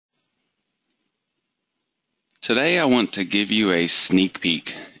Today I want to give you a sneak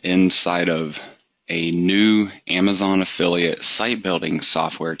peek inside of a new Amazon affiliate site building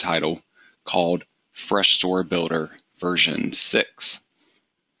software title called Fresh Store Builder version 6.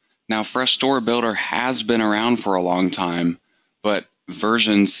 Now, Fresh Store Builder has been around for a long time, but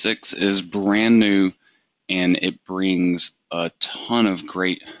version 6 is brand new and it brings a ton of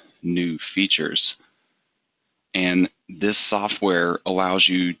great new features. And this software allows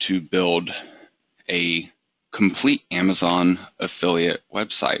you to build a complete Amazon affiliate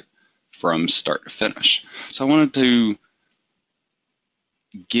website from start to finish. So I wanted to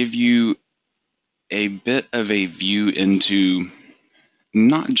give you a bit of a view into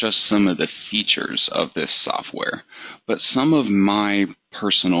not just some of the features of this software, but some of my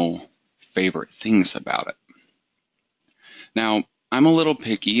personal favorite things about it. Now, I'm a little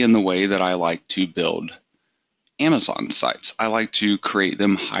picky in the way that I like to build Amazon sites. I like to create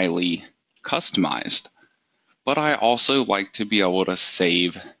them highly customized, but I also like to be able to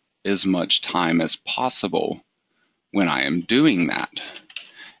save as much time as possible when I am doing that.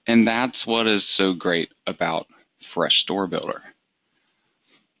 And that's what is so great about Fresh Store Builder.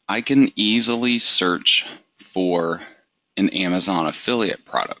 I can easily search for an Amazon affiliate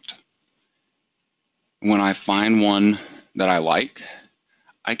product. When I find one that I like,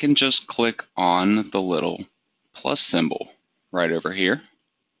 I can just click on the little plus symbol right over here.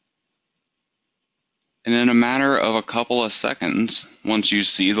 And in a matter of a couple of seconds, once you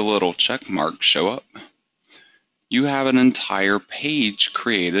see the little check mark show up, you have an entire page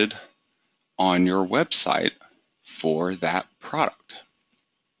created on your website for that product.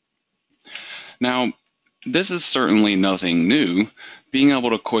 Now, this is certainly nothing new, being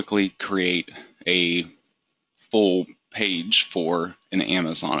able to quickly create a full page for an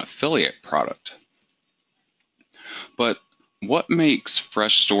Amazon affiliate product. But what makes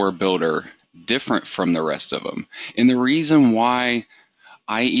Fresh Store Builder different from the rest of them, and the reason why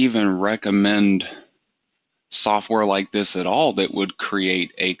I even recommend software like this at all that would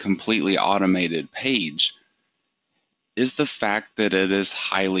create a completely automated page, is the fact that it is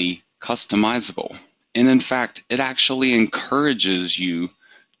highly customizable. And in fact, it actually encourages you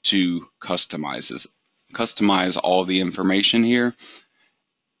to customize all the information here.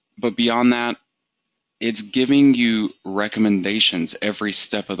 But beyond that, it's giving you recommendations every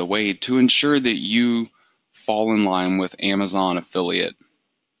step of the way to ensure that you fall in line with Amazon affiliate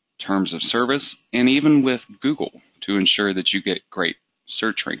terms of service and even with Google to ensure that you get great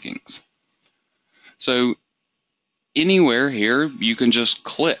search rankings. So anywhere here, you can just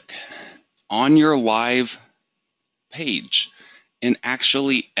click on your live page and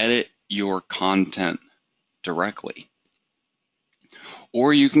actually edit your content directly.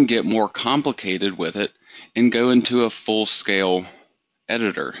 Or you can get more complicated with it and go into a full-scale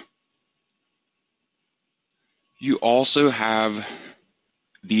editor. You also have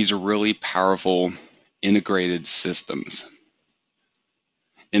these really powerful integrated systems.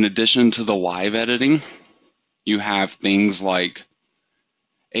 In addition to the live editing, you have things like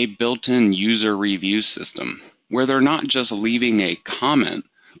a built-in user review system where they're not just leaving a comment,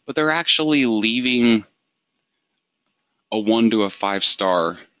 but they're actually leaving a 1 to a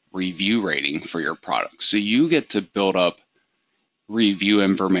 5-star review rating for your product. So you get to build up review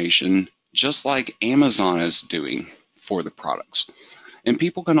information just like Amazon is doing for the products. And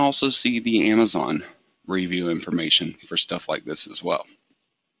people can also see the Amazon review information for stuff like this as well.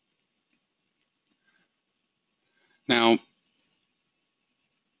 Now,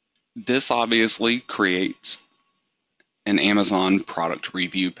 this obviously creates an Amazon product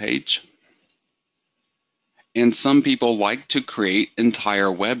review page. And some people like to create entire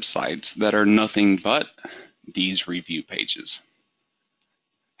websites that are nothing but these review pages.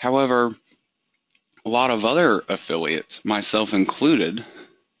 However, a lot of other affiliates, myself included,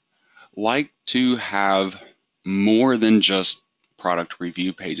 like to have more than just product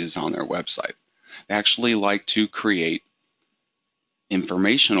review pages on their website. They actually like to create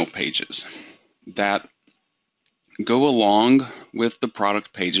informational pages that go along with the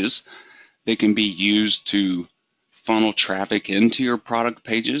product pages. They can be used to funnel traffic into your product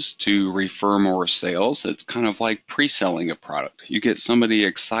pages to refer more sales. It's kind of like pre-selling a product. You get somebody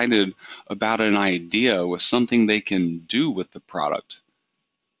excited about an idea with something they can do with the product,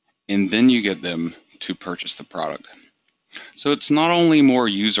 and then you get them to purchase the product. So it's not only more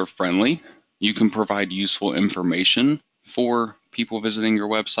user-friendly, you can provide useful information for people visiting your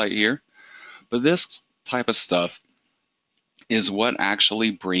website here, but this type of stuff is what actually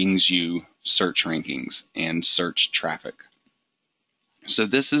brings you search rankings and search traffic. So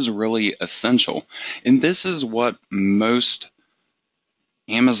this is really essential. And this is what most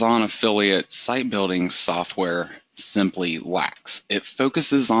Amazon affiliate site building software simply lacks. It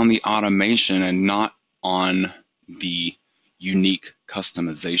focuses on the automation and not on the unique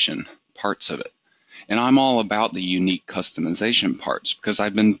customization parts of it. And I'm all about the unique customization parts because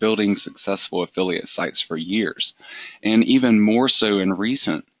I've been building successful affiliate sites for years, and even more so in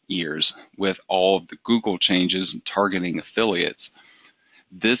recent years with all of the Google changes and targeting affiliates.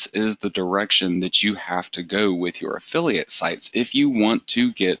 This is the direction that you have to go with your affiliate sites if you want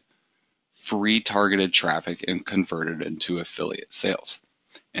to get free targeted traffic and convert it into affiliate sales.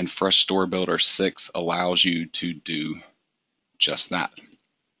 And Fresh Store Builder 6 allows you to do just that.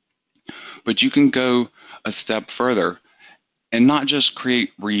 But you can go a step further and not just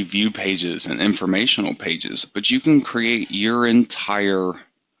create review pages and informational pages, but you can create your entire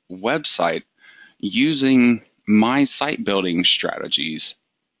website using my site building strategies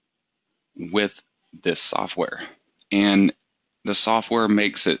with this software. And the software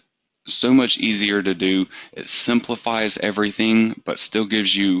makes it so much easier to do. It simplifies everything, but still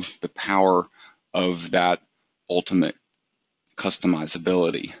gives you the power of that ultimate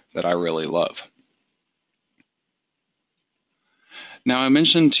customizability that I really love. Now, I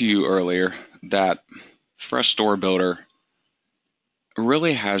mentioned to you earlier that Fresh Store Builder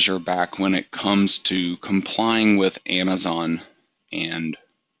really has your back when it comes to complying with Amazon and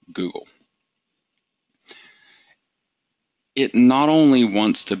Google. It not only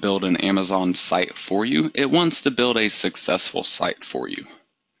wants to build an Amazon site for you, it wants to build a successful site for you.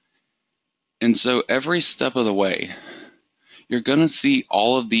 And so every step of the way, you're going to see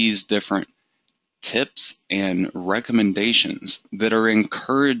all of these different tips and recommendations that are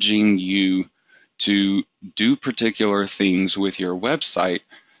encouraging you to do particular things with your website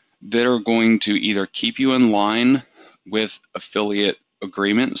that are going to either keep you in line with affiliate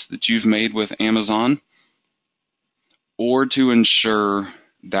agreements that you've made with Amazon, or to ensure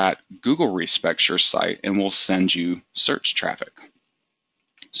that Google respects your site and will send you search traffic.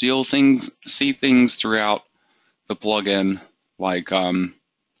 So you'll see things throughout the plugin, like right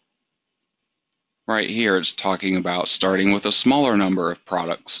here, it's talking about starting with a smaller number of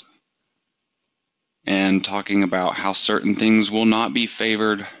products and talking about how certain things will not be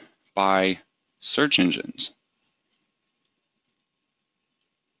favored by search engines.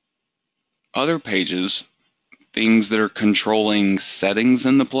 Other pages, things that are controlling settings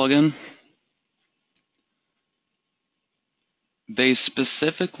in the plugin, they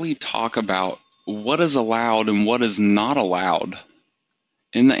specifically talk about what is allowed and what is not allowed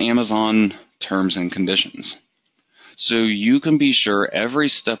in the Amazon terms and conditions. So you can be sure every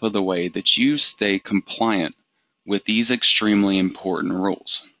step of the way that you stay compliant with these extremely important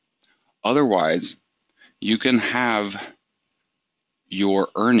rules. Otherwise, you can have your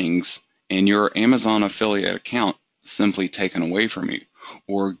earnings and your Amazon affiliate account simply taken away from you,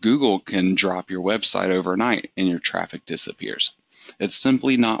 or Google can drop your website overnight and your traffic disappears. It's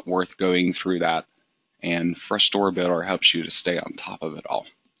simply not worth going through that, and Fresh Store Builder helps you to stay on top of it all.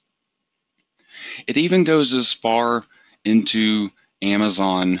 It even goes as far into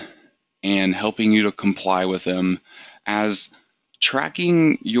Amazon and helping you to comply with them as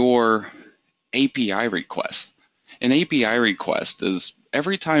tracking your API requests. An API request is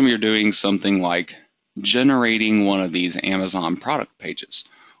every time you're doing something like generating one of these Amazon product pages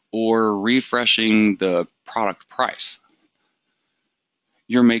or refreshing the product price,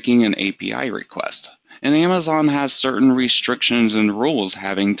 you're making an API request. And Amazon has certain restrictions and rules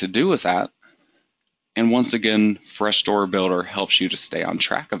having to do with that. And once again, Fresh Store Builder helps you to stay on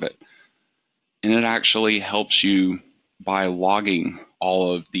track of it. And it actually helps you by logging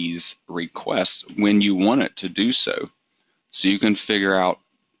all of these requests when you want it to do so. So you can figure out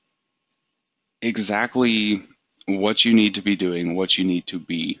exactly what you need to be doing, what you need to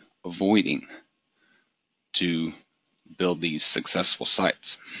be avoiding to build these successful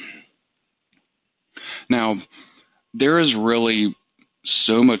sites. Now, there is really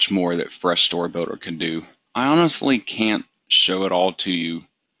so much more that Fresh Store Builder can do. I honestly can't show it all to you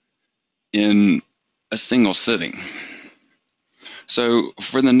in a single sitting. So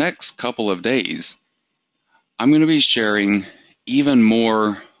for the next couple of days, I'm going to be sharing even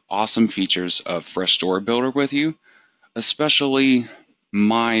more awesome features of Fresh Store Builder with you, especially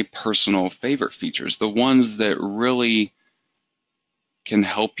my personal favorite features, the ones that really can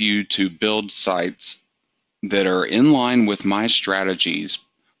help you to build sites that are in line with my strategies,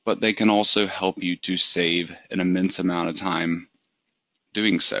 but they can also help you to save an immense amount of time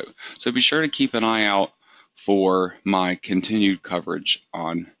doing so. So be sure to keep an eye out for my continued coverage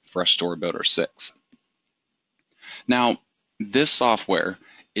on Fresh Store Builder 6. Now, this software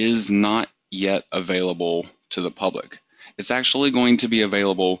is not yet available to the public. It's actually going to be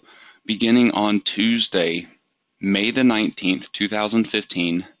available beginning on Tuesday, May the 19th,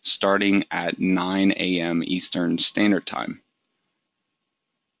 2015, starting at 9 a.m. Eastern Standard Time.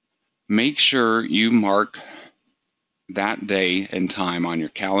 Make sure you mark that day and time on your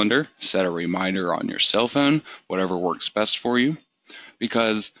calendar, set a reminder on your cell phone, whatever works best for you,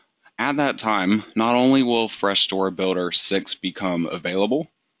 because at that time, not only will Fresh Store Builder 6 become available,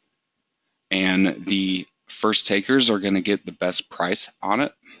 and the first takers are going to get the best price on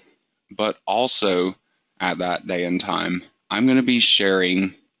it, but also at that day and time, I'm going to be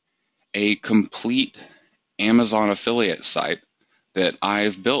sharing a complete Amazon affiliate site that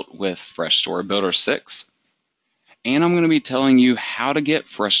I've built with Fresh Store Builder 6. And I'm going to be telling you how to get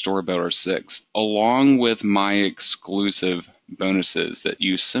Fresh Store Builder 6, along with my exclusive bonuses that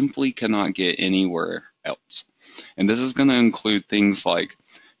you simply cannot get anywhere else. And this is going to include things like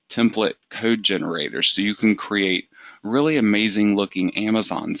template code generators, so you can create really amazing looking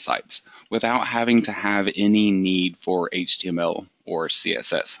Amazon sites without having to have any need for HTML or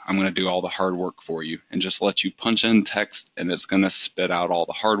CSS. I'm going to do all the hard work for you and just let you punch in text, and it's going to spit out all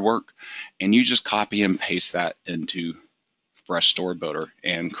the hard work, and you just copy and paste that into Fresh Store Builder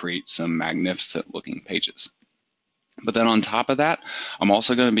and create some magnificent looking pages. But then on top of that, I'm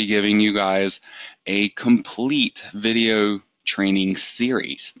also going to be giving you guys a complete video training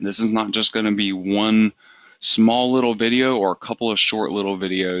series. This is not just going to be one small little video or a couple of short little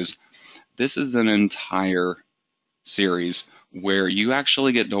videos. This is an entire series where you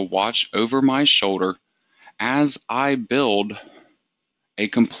actually get to watch over my shoulder as I build a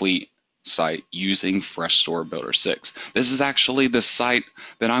complete site using Fresh Store Builder 6. This is actually the site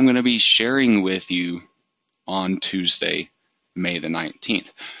that I'm going to be sharing with you on Tuesday, May the 19th.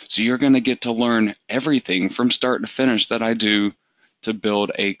 So you're going to get to learn everything from start to finish that I do to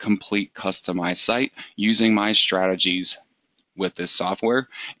build a complete customized site using my strategies with this software.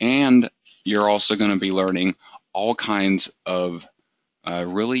 And you're also going to be learning all kinds of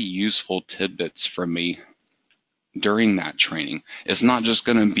really useful tidbits from me during that training. It's not just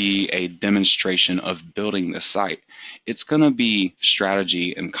going to be a demonstration of building the site. It's going to be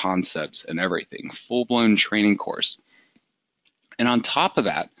strategy and concepts and everything, full-blown training course. And on top of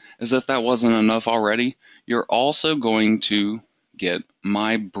that, as if that wasn't enough already, you're also going to get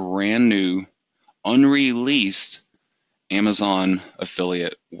my brand new unreleased Amazon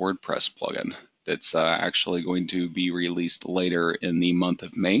affiliate WordPress plugin that's actually going to be released later in the month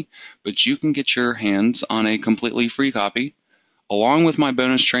of May. But you can get your hands on a completely free copy along with my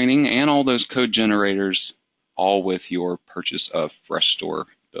bonus training and all those code generators, all with your purchase of Fresh Store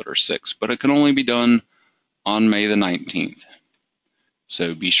Builder 6. But it can only be done on May the 19th.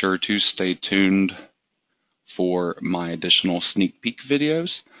 So be sure to stay tuned for my additional sneak peek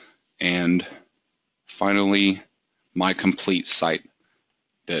videos, and finally my complete site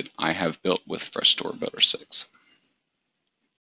that I have built with Fresh Store Builder 6.